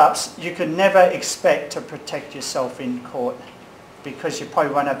startups, you can never expect to protect yourself in court because you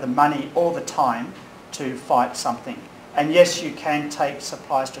probably won't have the money all the time to fight something. And yes, you can take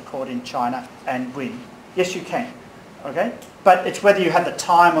suppliers to court in China and win. Yes, you can. Okay? But it's whether you have the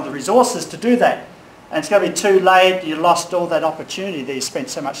time or the resources to do that. And it's going to be too late, you lost all that opportunity that you spent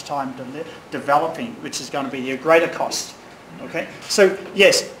so much time developing, which is going to be your greater cost. Okay? So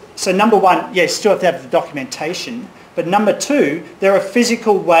yes, so number one, yes, still have to have the documentation. But number two, there are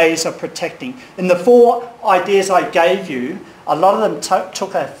physical ways of protecting. In the 4 ideas I gave you, a lot of them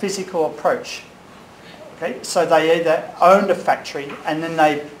took a physical approach. Okay? So they either owned a factory and then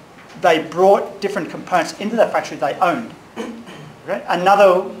they brought different components into the factory they owned. Okay?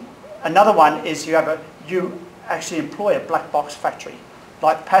 Another one is you actually employ a black box factory.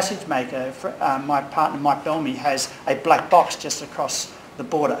 Like Passage Maker, my partner Mike Bellamy has a black box just across the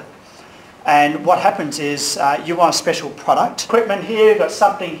border. And what happens is you want a special product. Equipment here, you've got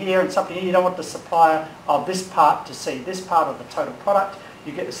something here and something here. You don't want the supplier of this part to see this part of the total product.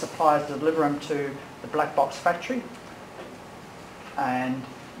 You get the suppliers to deliver them to the black box factory. And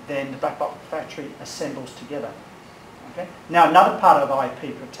then the black box factory assembles together. Okay? Now another part of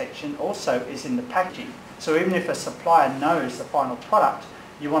IP protection also is in the packaging. So even if a supplier knows the final product,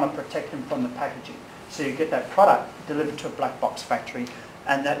 you want to protect them from the packaging. So you get that product delivered to a black box factory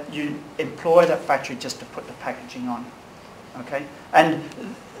and that you employ that factory just to put the packaging on. Okay, and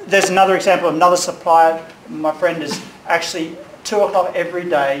there's another example of another supplier. My friend is actually 2 o'clock every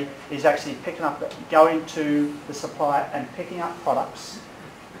day. He's actually going to the supplier and picking up products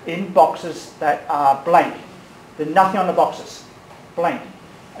in boxes that are blank. There's nothing on the boxes, blank,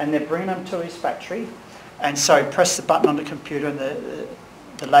 and they're bringing them to his factory. And so he presses the button on the computer, and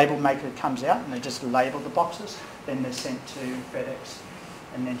the label maker comes out, and they just label the boxes. Then they're sent to FedEx,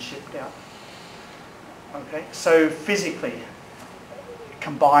 and then shipped out. Okay, so physically,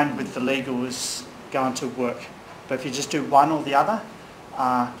 combined with the legal, is going to work. But if you just do one or the other,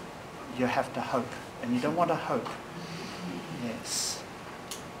 you have to hope, and you don't want to hope. Yes.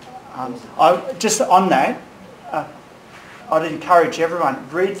 Just on that, I'd encourage everyone,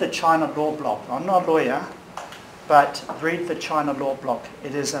 read the China Law blog. I'm not a lawyer, but read the China Law blog.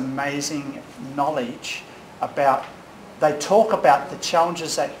 It is amazing knowledge about, they talk about the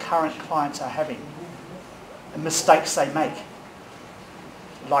challenges that current clients are having, the mistakes they make,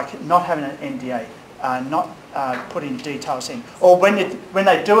 like not having an NDA, not putting details in. Or when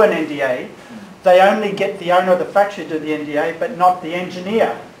they do an NDA, they only get the owner of the factory to do the NDA, but not the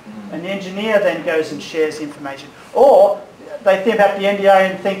engineer. And the engineer then goes and shares information. Or they think about the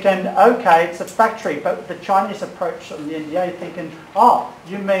NDA and thinking, okay, it's a factory, but the Chinese approach on the NDA thinking, oh,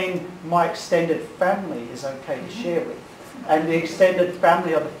 you mean my extended family is okay to share with. And the extended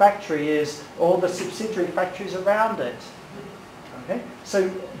family of the factory is all the subsidiary factories around it. Okay? So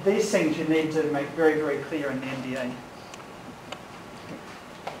these things you need to make very, very clear in the NDA.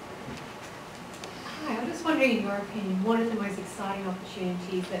 Hi, I'm just wondering, in your opinion, what are the most exciting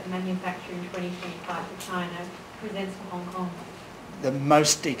opportunities that manufacturing 2025 for China presents for Hong Kong? The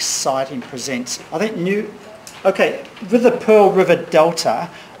most exciting presents, I think okay, with the Pearl River Delta,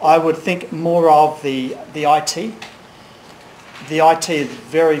 I would think more of the IT. The IT is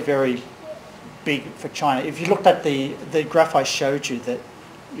very, very big for China. If you looked at the graph I showed you, that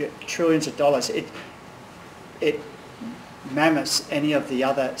trillions of dollars, it mammoths any of the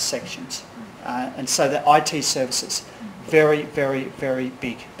other sections. And so the IT services, very, very, very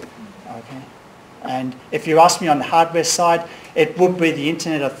big. Okay. And if you ask me on the hardware side, it would be the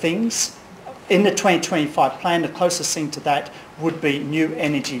Internet of Things. In the 2025 plan, the closest thing to that would be new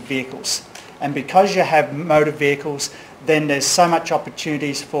energy vehicles. And because you have motor vehicles, then there's so much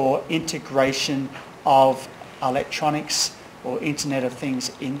opportunities for integration of electronics or Internet of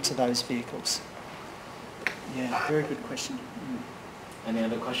Things into those vehicles. Yeah, very good question. Any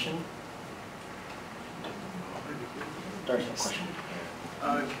other question? There's a question.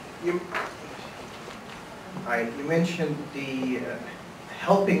 You mentioned the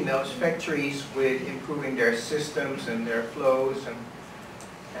helping those factories with improving their systems and their flows,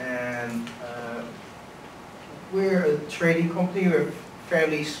 and we're a trading company. We're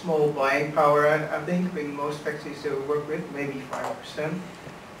fairly small buying power, I think, in most factories that we work with, maybe 5%.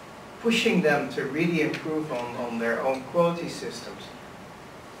 Pushing them to really improve on their own quality systems.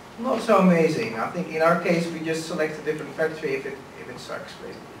 Not so amazing. I think in our case we just select a different factory if it sucks,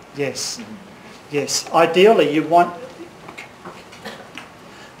 basically. Yes. Yes. Ideally you want...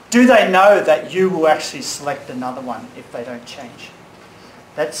 Do they know that you will actually select another one if they don't change?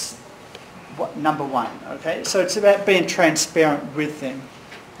 That's number one, okay? So it's about being transparent with them,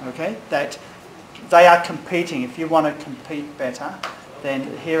 okay? That they are competing. If you want to compete better,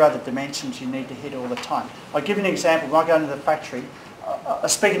 then here are the dimensions you need to hit all the time. I'll give you an example. When I go into the factory,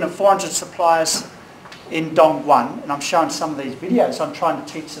 speaking of 400 suppliers in Dongguan, and I'm showing some of these videos, I'm trying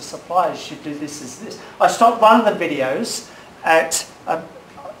to teach the suppliers you do this. I stopped one of the videos at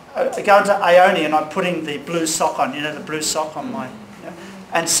going to Ioni, and I'm putting the blue sock on, the blue sock on my...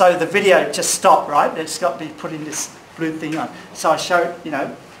 And so the video just stopped, right? It's got me putting this blue thing on. So I showed,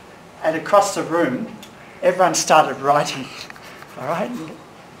 and across the room, everyone started writing, all right?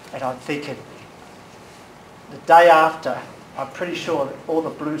 And I'm thinking, the day after, I'm pretty sure that all the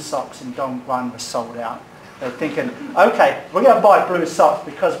blue socks in Dongguan were sold out. They're thinking, okay, we're going to buy blue socks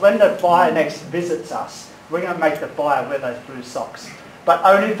because when the buyer next visits us, we're going to make the buyer wear those blue socks. But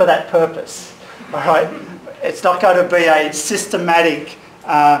only for that purpose, all right? It's not going to be a systematic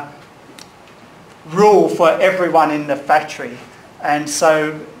rule for everyone in the factory. And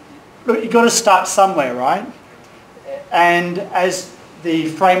so, look, you've got to start somewhere, right? And as the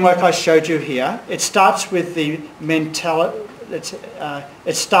framework I showed you here, it starts with the mentality.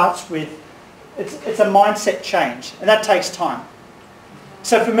 It starts with, it's a mindset change, and that takes time.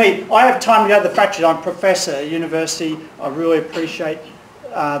 So for me, I have time to go to the factory. I'm a professor at university. I really appreciate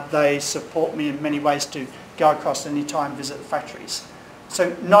they support me in many ways to go across any time, visit the factories.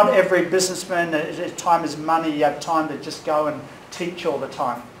 So not every businessman, time is money, you have time to just go and teach all the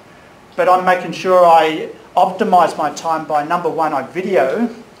time. but I'm making sure I optimize my time by, number one, I video.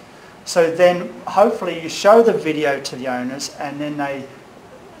 So then hopefully you show the video to the owners, and then they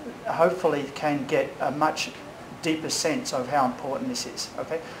hopefully can get a much deeper sense of how important this is,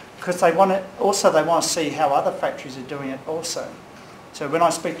 okay? Because they want to see how other factories are doing it also. So when I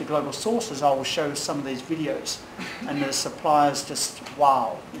speak to global sources, I will show some of these videos, and the suppliers just,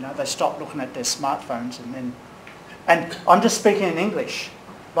 wow, you know, they stop looking at their smartphones, and I'm just speaking in English.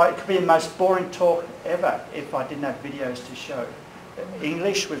 Like, it could be the most boring talk ever if I didn't have videos to show.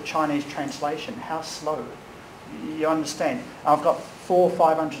 English with Chinese translation, how slow? You understand? I've got 400 or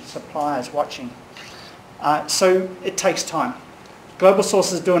 500 suppliers watching. So it takes time. Global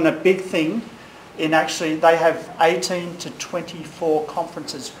Sources is doing a big thing in actually, they have 18 to 24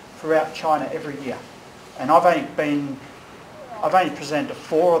 conferences throughout China every year. And I've only presented to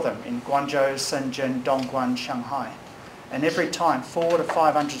 4 of them in Guangzhou, Shenzhen, Dongguan, Shanghai. And every time 400 to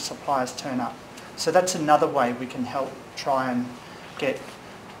 500 suppliers turn up. So that's another way we can help try and get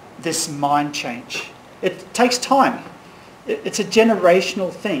this mind change. It takes time. It's a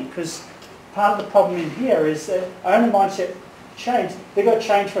generational thing, because part of the problem in here is that owner mindset change. They've got to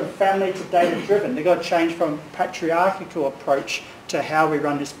change from family to data-driven. They've got to change from patriarchal approach to how we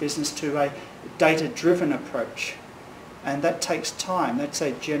run this business to a data-driven approach. And that takes time. That's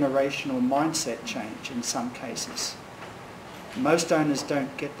a generational mindset change in some cases. Most owners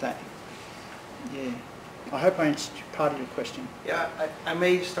don't get that. Yeah. I hope I answered part of your question. Yeah, I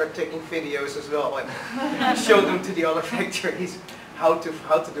may start taking videos as well and show them to the other factories how to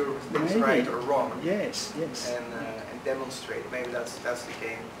do things Maybe. right or wrong. Yes, yes. And demonstrate. Maybe that's the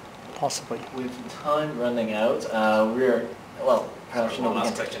game. Possibly. With time running out, we're, well, perhaps One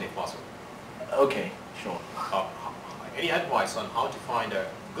last question if possible. Okay, sure. Any advice on how to find a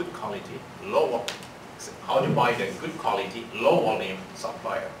good quality, how to buy the good quality, low volume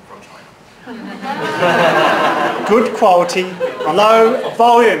supplier from China? Good quality, low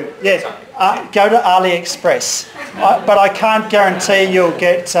volume. Yes, go to AliExpress. But I can't guarantee you'll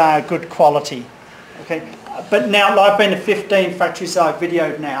get good quality. Okay. But now I've been to 15 factories that I've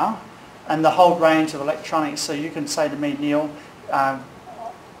videoed now, and the whole range of electronics. So you can say to me, Neil, I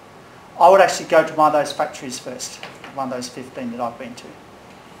would actually go to one of those factories first, one of those 15 that I've been to.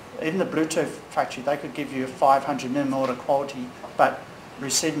 Even the Bluetooth factory, they could give you a 500 mm quality, but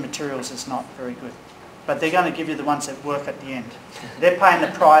receiving materials is not very good. But they're going to give you the ones that work at the end. They're paying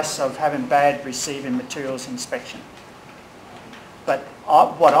the price of having bad receiving materials inspection. But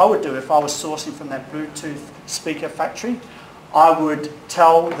what I would do if I was sourcing from that Bluetooth speaker factory, I would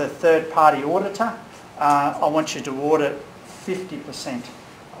tell the third-party auditor, I want you to audit 50%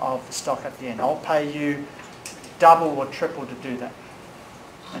 of the stock at the end. I'll pay you double or triple to do that.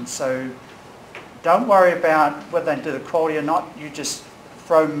 And so don't worry about whether they do the quality or not. You just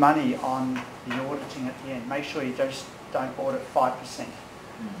throw money on the auditing at the end. Make sure you just don't audit 5%.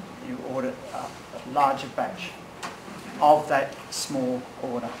 You audit a larger batch of that small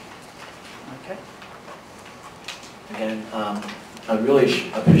order. Okay? Again, I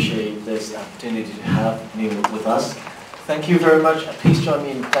really appreciate this opportunity to have Neil with us. Thank you very much. Please join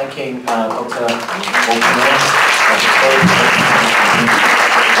me in thanking Dr.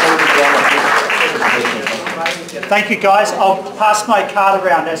 Thank you, guys. I'll pass my card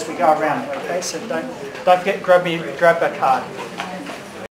around as we go around. Okay, so don't grab that card.